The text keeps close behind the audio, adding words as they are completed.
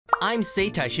I'm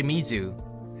Seita Shimizu,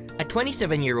 a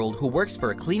 27-year-old who works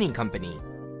for a cleaning company.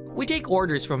 We take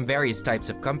orders from various types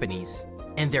of companies,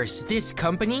 and there's this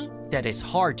company that is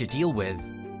hard to deal with.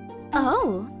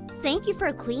 Oh, thank you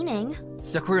for cleaning.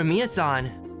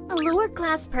 Sakuramiya-san. A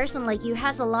lower-class person like you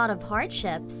has a lot of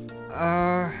hardships.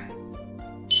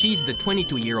 She's the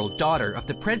 22-year-old daughter of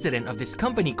the president of this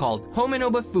company called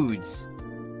HoméNoba Foods.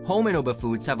 HoméNoba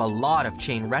Foods have a lot of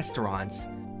chain restaurants.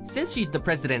 Since she's the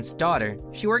president's daughter,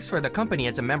 she works for the company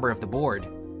as a member of the board.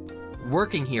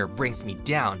 Working here brings me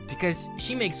down because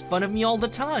she makes fun of me all the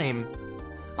time.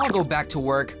 I'll go back to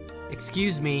work.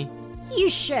 Excuse me. You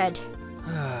should.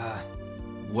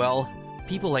 Well,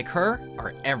 people like her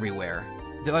are everywhere.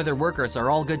 The other workers are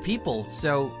all good people,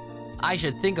 so I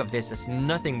should think of this as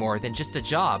nothing more than just a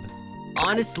job.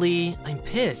 Honestly, I'm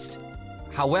pissed.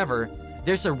 However,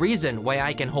 there's a reason why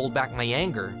I can hold back my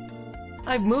anger.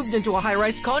 I've moved into a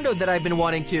high-rise condo that I've been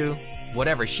wanting to.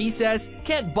 Whatever she says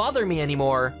can't bother me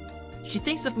anymore. She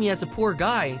thinks of me as a poor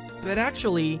guy, but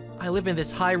actually, I live in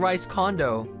this high-rise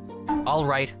condo.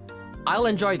 Alright, I'll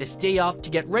enjoy this day off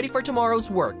to get ready for tomorrow's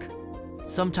work.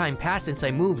 Some time passed since I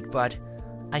moved, but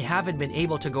I haven't been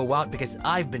able to go out because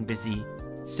I've been busy.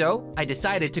 So, I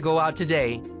decided to go out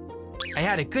today. I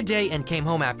had a good day and came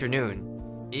home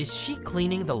afternoon. Is she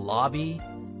cleaning the lobby?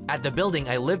 At the building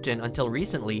I lived in until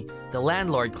recently, the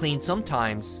landlord cleaned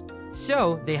sometimes.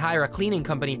 So, they hire a cleaning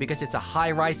company because it's a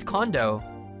high-rise condo.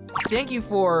 Thank you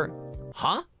for...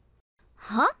 Huh?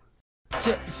 Huh?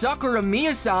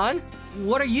 Sakuramiya-san?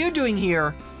 What are you doing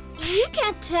here? You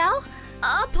can't tell?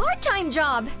 A part-time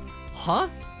job. Huh?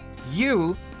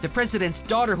 You, the president's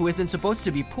daughter who isn't supposed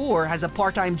to be poor, has a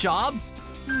part-time job?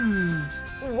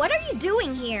 What are you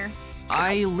doing here?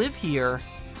 I live here.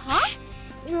 Huh?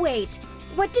 Wait,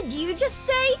 what did you just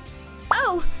say?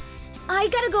 Oh, I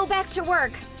gotta go back to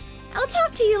work. I'll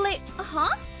talk to you later.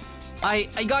 Huh? I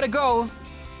gotta go.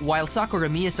 While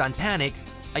Sakuramiya-san panicked,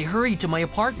 I hurried to my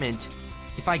apartment.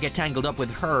 If I get tangled up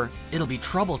with her, it'll be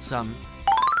troublesome.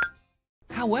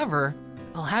 However,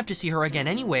 I'll have to see her again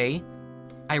anyway.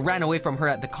 I ran away from her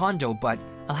at the condo, but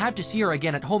I'll have to see her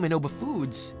again at HoméNoba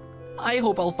Foods. I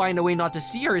hope I'll find a way not to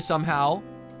see her somehow.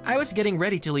 I was getting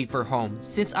ready to leave for home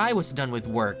since I was done with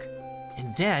work.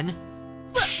 And then...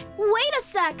 Wait a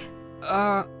sec!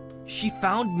 She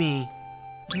found me.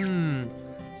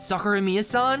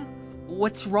 Sakuramiya-san?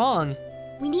 What's wrong?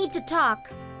 We need to talk.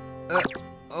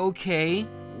 Okay.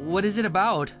 What is it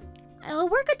about? I'll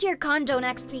work at your condo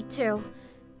next week too.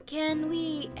 Can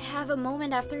we have a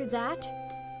moment after that?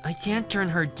 I can't turn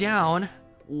her down.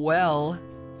 Well,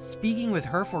 speaking with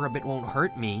her for a bit won't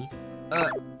hurt me.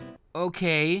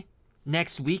 Okay.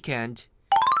 Next weekend.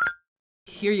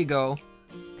 Here you go.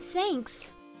 Thanks.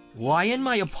 Why in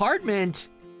my apartment?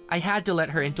 I had to let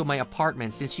her into my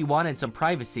apartment since she wanted some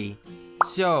privacy.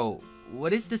 So,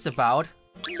 what is this about?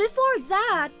 Before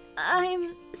that,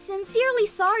 I'm sincerely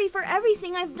sorry for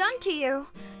everything I've done to you.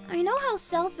 I know how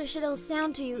selfish it'll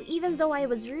sound to you even though I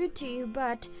was rude to you,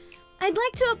 but I'd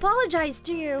like to apologize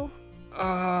to you.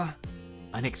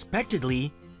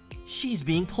 Unexpectedly, she's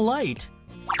being polite.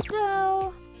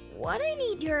 So, what I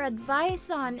need your advice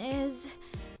on is,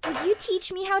 would you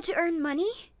teach me how to earn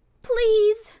money?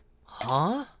 Please?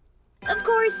 Huh? Of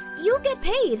course, you'll get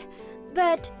paid,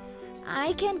 but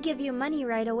I can't give you money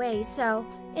right away, so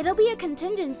it'll be a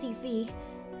contingency fee.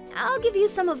 I'll give you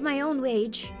some of my own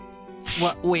wage.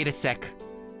 Wait a sec.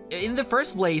 In the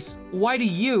first place, why do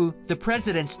you, the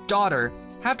president's daughter,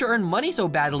 have to earn money so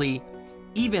badly,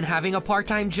 even having a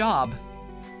part-time job?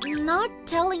 Not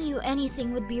telling you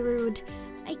anything would be rude.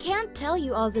 I can't tell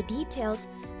you all the details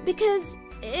because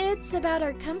it's about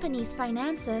our company's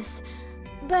finances.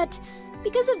 But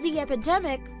because of the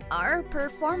epidemic, our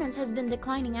performance has been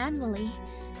declining annually.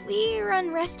 We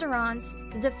run restaurants.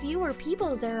 The fewer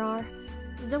people there are,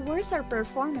 the worse our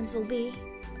performance will be.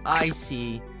 I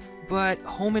see. But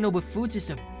HoméNoba Foods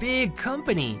is a big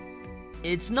company.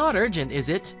 It's not urgent, is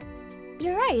it?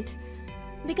 You're right.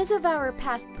 Because of our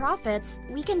past profits,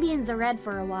 we can be in the red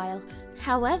for a while.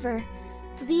 However,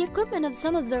 the equipment of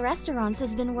some of the restaurants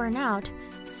has been worn out,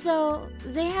 so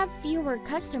they have fewer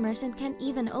customers and can't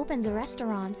even open the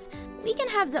restaurants. We can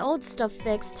have the old stuff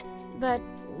fixed, but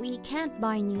we can't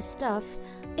buy new stuff.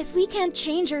 If we can't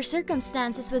change our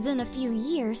circumstances within a few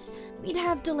years, we'd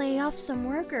have to lay off some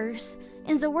workers.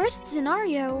 In the worst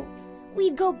scenario,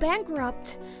 we'd go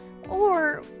bankrupt,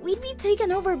 or we'd be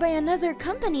taken over by another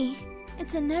company.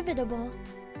 It's inevitable.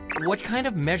 What kind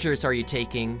of measures are you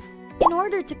taking? In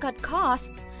order to cut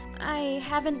costs, I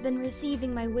haven't been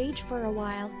receiving my wage for a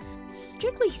while.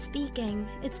 Strictly speaking,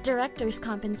 it's director's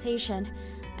compensation.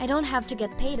 I don't have to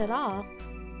get paid at all.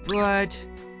 But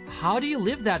How do you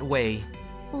live that way?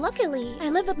 Luckily, I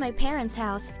live at my parents'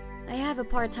 house. I have a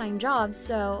part-time job,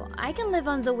 so I can live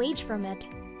on the wage from it.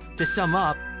 To sum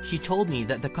up, she told me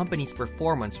that the company's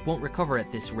performance won't recover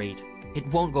at this rate. It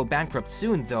won't go bankrupt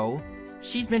soon, though.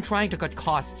 She's been trying to cut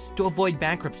costs to avoid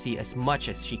bankruptcy as much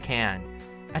as she can,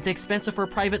 at the expense of her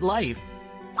private life.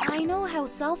 I know how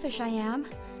selfish I am.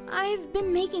 I've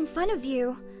been making fun of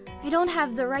you. I don't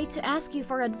have the right to ask you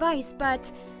for advice,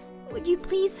 but would you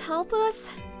please help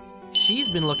us? She's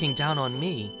been looking down on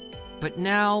me, but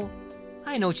now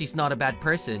I know she's not a bad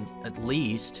person, at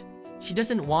least. She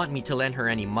doesn't want me to lend her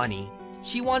any money.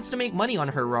 She wants to make money on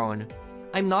her own.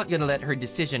 I'm not gonna let her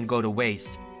decision go to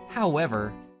waste.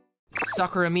 However,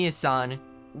 Sakura Mie-san,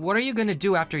 what are you gonna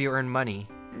do after you earn money?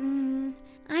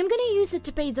 I'm gonna use it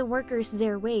to pay the workers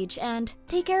their wage and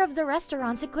take care of the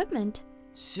restaurant's equipment.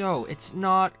 So, it's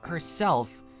not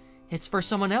herself, it's for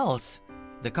someone else.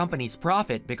 The company's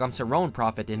profit becomes her own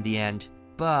profit in the end.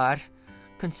 But,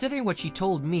 considering what she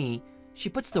told me, she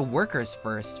puts the workers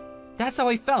first. That's how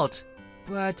I felt.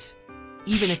 But,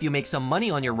 even if you make some money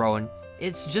on your own,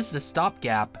 it's just a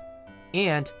stopgap.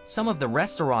 And some of the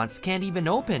restaurants can't even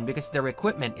open because their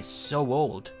equipment is so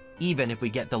old. Even if we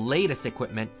get the latest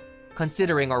equipment,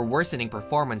 considering our worsening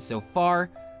performance so far,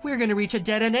 we're gonna reach a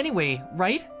dead end anyway,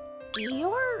 right?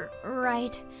 You're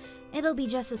right. It'll be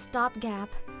just a stopgap.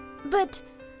 But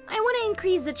I want to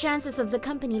increase the chances of the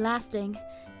company lasting,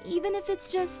 even if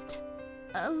it's just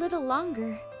a little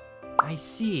longer. I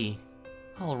see.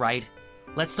 Alright,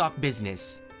 let's talk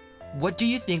business. What do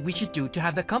you think we should do to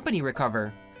have the company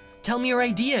recover? Tell me your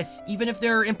ideas, even if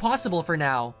they're impossible for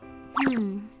now.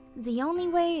 The only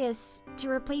way is to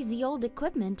replace the old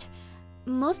equipment.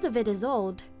 Most of it is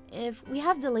old. If we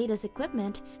have the latest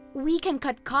equipment, we can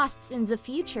cut costs in the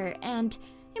future and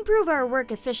improve our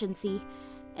work efficiency.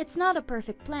 It's not a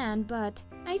perfect plan, but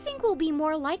I think we'll be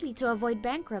more likely to avoid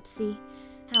bankruptcy.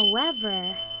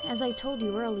 However, as I told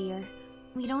you earlier,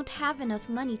 we don't have enough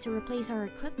money to replace our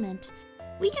equipment.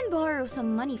 We can borrow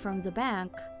some money from the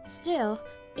bank. Still,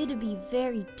 it'd be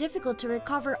very difficult to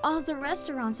recover all the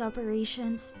restaurant's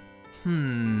operations.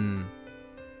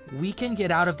 We can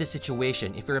get out of this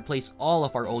situation if we replace all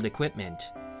of our old equipment.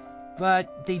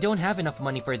 But they don't have enough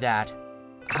money for that.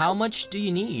 How much do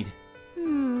you need?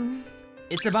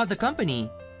 It's about the company.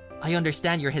 I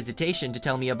understand your hesitation to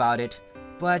tell me about it,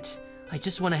 but I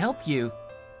just want to help you.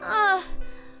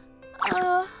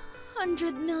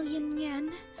 100 million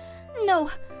yen. No,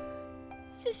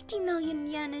 50 million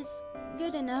yen is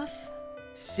good enough.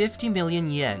 50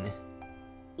 million yen.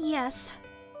 Yes.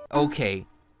 Okay,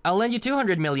 I'll lend you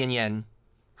 200 million yen.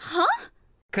 Huh?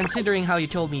 Considering how you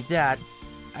told me that,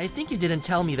 I think you didn't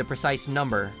tell me the precise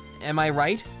number. Am I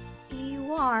right?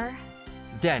 You are.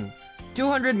 Then,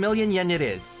 200 million yen it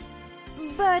is.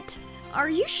 But are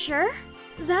you sure?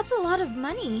 That's a lot of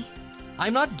money.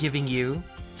 I'm not giving you,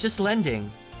 just lending.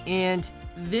 And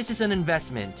this is an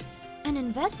investment. An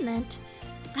investment?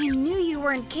 I knew you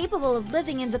weren't capable of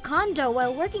living in the condo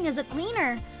while working as a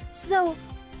cleaner. So,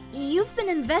 you've been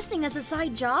investing as a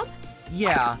side job?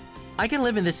 Yeah, I can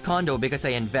live in this condo because I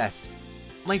invest.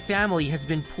 My family has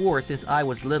been poor since I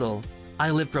was little. I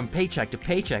lived from paycheck to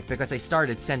paycheck because I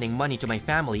started sending money to my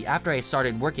family after I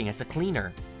started working as a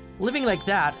cleaner. Living like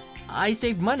that, I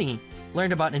saved money,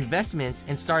 learned about investments,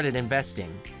 and started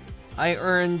investing. I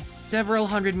earned several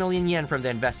 100 million yen from the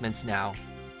investments now.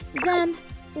 Then,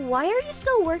 why are you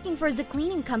still working for the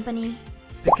cleaning company?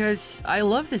 Because I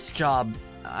love this job,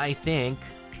 I think.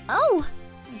 Oh,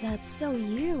 that's so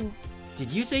you. Did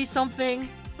you say something?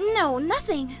 No,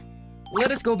 nothing.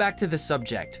 Let us go back to the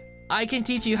subject. I can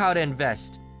teach you how to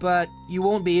invest, but you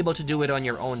won't be able to do it on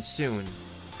your own soon.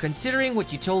 Considering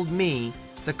what you told me,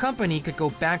 the company could go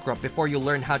bankrupt before you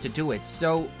learn how to do it,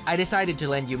 so I decided to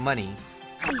lend you money.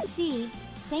 I see.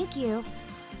 Thank you.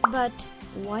 But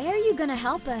why are you gonna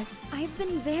help us? I've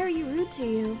been very rude to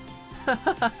you.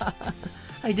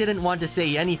 I didn't want to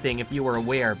say anything if you were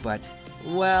aware, but,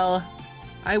 well,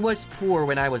 I was poor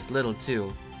when I was little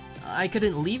too. I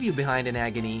couldn't leave you behind in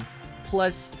agony.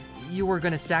 Plus, you were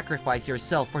gonna sacrifice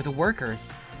yourself for the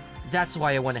workers. That's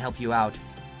why I want to help you out.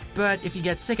 But if you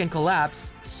get sick and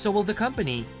collapse, so will the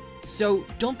company. So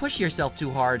don't push yourself too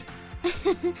hard.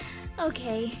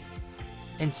 Okay.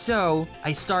 And so,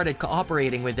 I started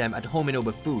cooperating with them at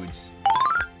HoméNoba Foods.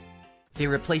 They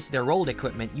replaced their old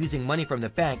equipment using money from the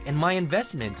bank and my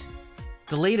investment.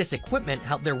 The latest equipment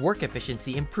helped their work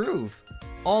efficiency improve.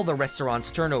 All the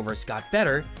restaurant's turnovers got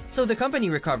better, so the company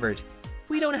recovered.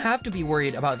 We don't have to be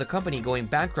worried about the company going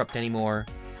bankrupt anymore.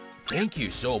 Thank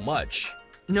you so much.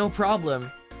 No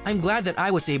problem. I'm glad that I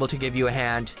was able to give you a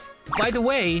hand. By the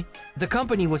way, the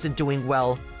company wasn't doing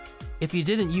well. If you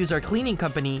didn't use our cleaning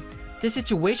company, the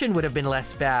situation would have been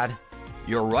less bad.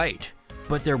 You're right,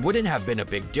 but there wouldn't have been a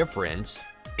big difference.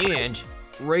 And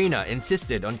Reina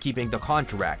insisted on keeping the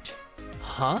contract.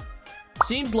 Huh?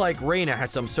 Seems like Reina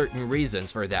has some certain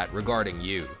reasons for that regarding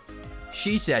you.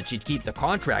 She said she'd keep the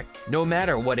contract no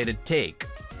matter what it'd take.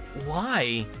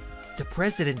 Why? The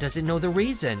president doesn't know the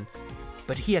reason.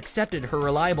 But he accepted her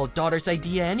reliable daughter's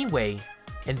idea anyway.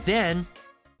 And then...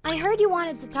 I heard you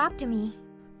wanted to talk to me.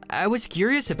 I was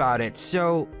curious about it,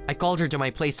 so I called her to my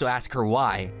place to ask her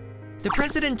why. The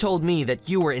president told me that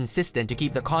you were insistent to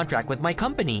keep the contract with my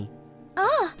company.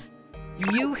 Ah!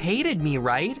 You hated me,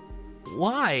 right?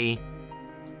 Why?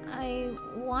 I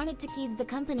wanted to keep the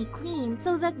company clean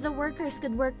so that the workers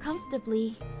could work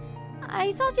comfortably.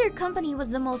 I thought your company was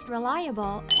the most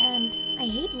reliable, and I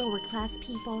hate lower class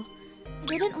people.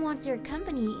 I didn't want your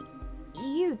company,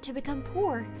 you, to become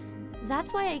poor.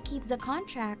 That's why I keep the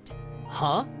contract.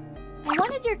 Huh? I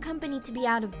wanted your company to be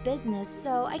out of business,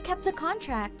 so I kept the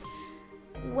contract.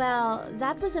 Well,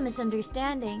 that was a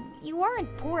misunderstanding. You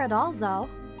weren't poor at all, though.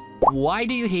 Why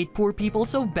do you hate poor people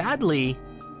so badly?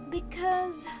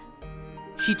 Because...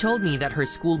 She told me that her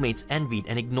schoolmates envied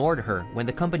and ignored her when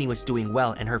the company was doing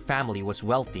well and her family was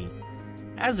wealthy.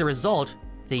 As a result,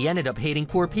 they ended up hating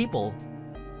poor people.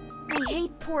 I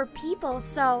hate poor people,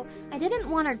 so I didn't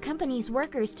want our company's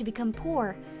workers to become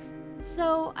poor.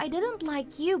 So I didn't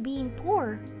like you being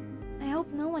poor. I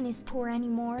hope no one is poor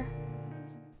anymore.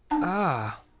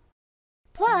 Ah.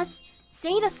 Plus,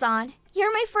 Seda-san,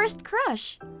 you're my first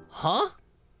crush. Huh?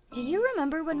 Do you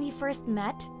remember when we first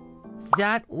met?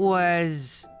 That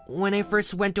was when I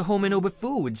first went to HoméNoba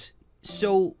Foods.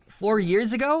 So, 4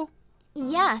 years ago?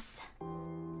 Yes.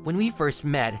 When we first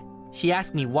met, she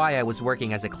asked me why I was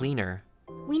working as a cleaner.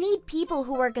 We need people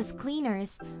who work as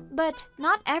cleaners, but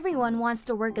not everyone wants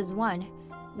to work as one.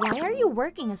 Why are you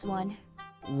working as one?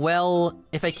 Well,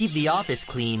 if I keep the office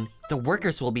clean, the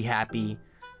workers will be happy.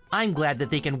 I'm glad that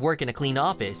they can work in a clean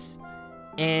office.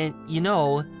 And, you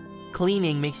know,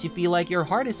 cleaning makes you feel like your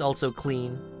heart is also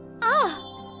clean. Ah!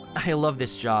 I love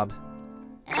this job.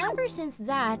 Ever since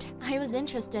that, I was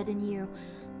interested in you.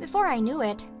 Before I knew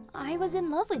it, I was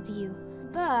in love with you.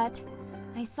 But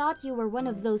I thought you were one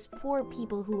of those poor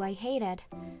people who I hated.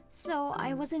 So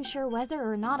I wasn't sure whether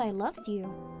or not I loved you.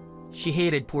 She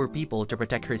hated poor people to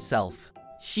protect herself.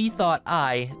 She thought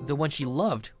I, the one she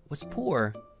loved, was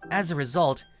poor. As a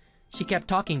result, she kept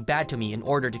talking bad to me in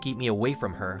order to keep me away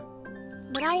from her.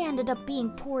 But I ended up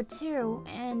being poor too,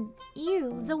 and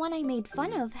you, the one I made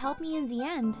fun of, helped me in the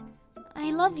end.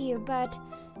 I love you, but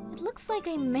it looks like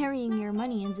I'm marrying your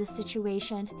money in this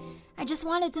situation. I just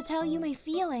wanted to tell you my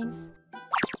feelings.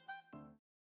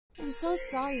 I'm so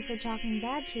sorry for talking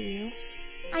bad to you.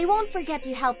 I won't forget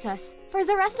you helped us for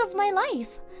the rest of my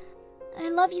life. I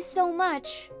love you so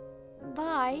much.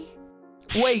 Bye.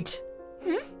 Wait!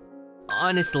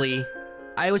 Honestly,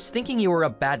 I was thinking you were a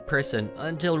bad person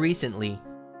until recently.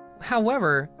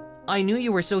 However, I knew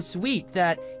you were so sweet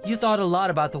that you thought a lot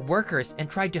about the workers and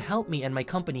tried to help me and my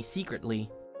company secretly.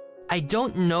 I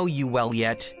don't know you well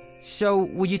yet, so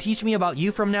would you teach me about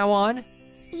you from now on?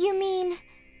 You mean...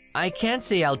 I can't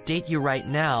say I'll date you right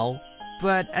now,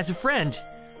 but as a friend,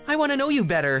 I want to know you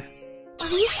better. Are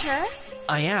you sure?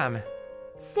 I am.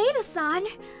 Seda-san,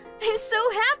 I'm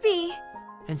so happy!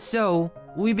 And so,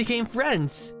 we became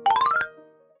friends.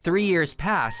 3 years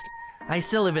passed. I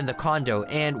still live in the condo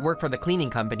and work for the cleaning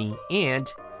company, and...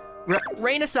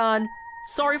 Reina-san!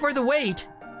 Sorry for the wait!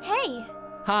 Hey!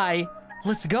 Hi,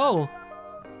 let's go!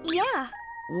 Yeah,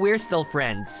 We're still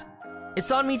friends.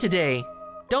 It's on me today.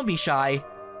 Don't be shy.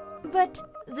 but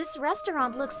this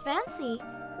restaurant looks fancy.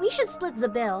 We should split the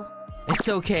bill. It's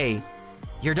okay.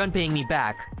 You're done paying me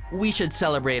back. We should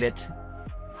celebrate it.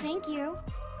 Thank you.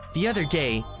 The other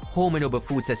day, HoméNoba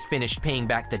Foods has finished paying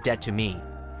back the debt to me.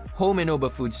 HoméNoba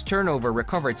Foods' turnover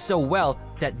recovered so well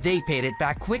that they paid it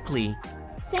back quickly.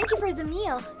 Thank you for the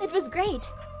meal. It was great.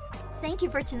 Thank you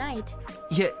for tonight.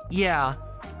 Yeah.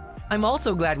 I'm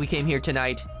also glad we came here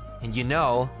tonight. And you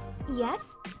know,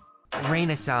 Yes?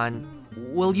 Reina-san,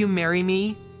 will you marry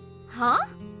me? Huh?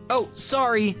 Oh,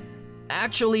 sorry.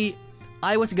 Actually,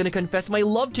 I was gonna confess my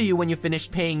love to you when you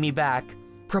finished paying me back.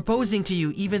 Proposing to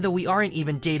you even though we aren't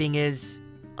even dating is...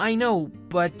 I know,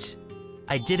 but...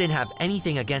 I didn't have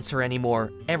anything against her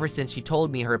anymore ever since she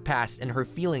told me her past and her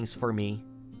feelings for me.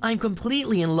 I'm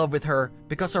completely in love with her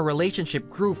because our relationship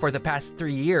grew for the past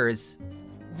 3 years.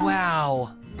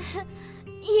 Wow.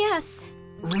 Yes.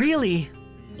 Really?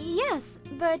 Yes,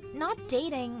 but not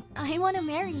dating. I want to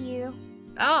marry you.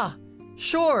 Ah,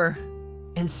 sure.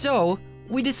 And so,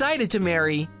 we decided to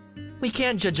marry. We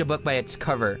can't judge a book by its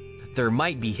cover. There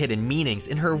might be hidden meanings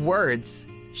in her words.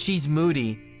 She's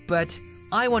moody, but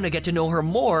I want to get to know her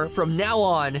more from now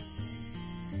on.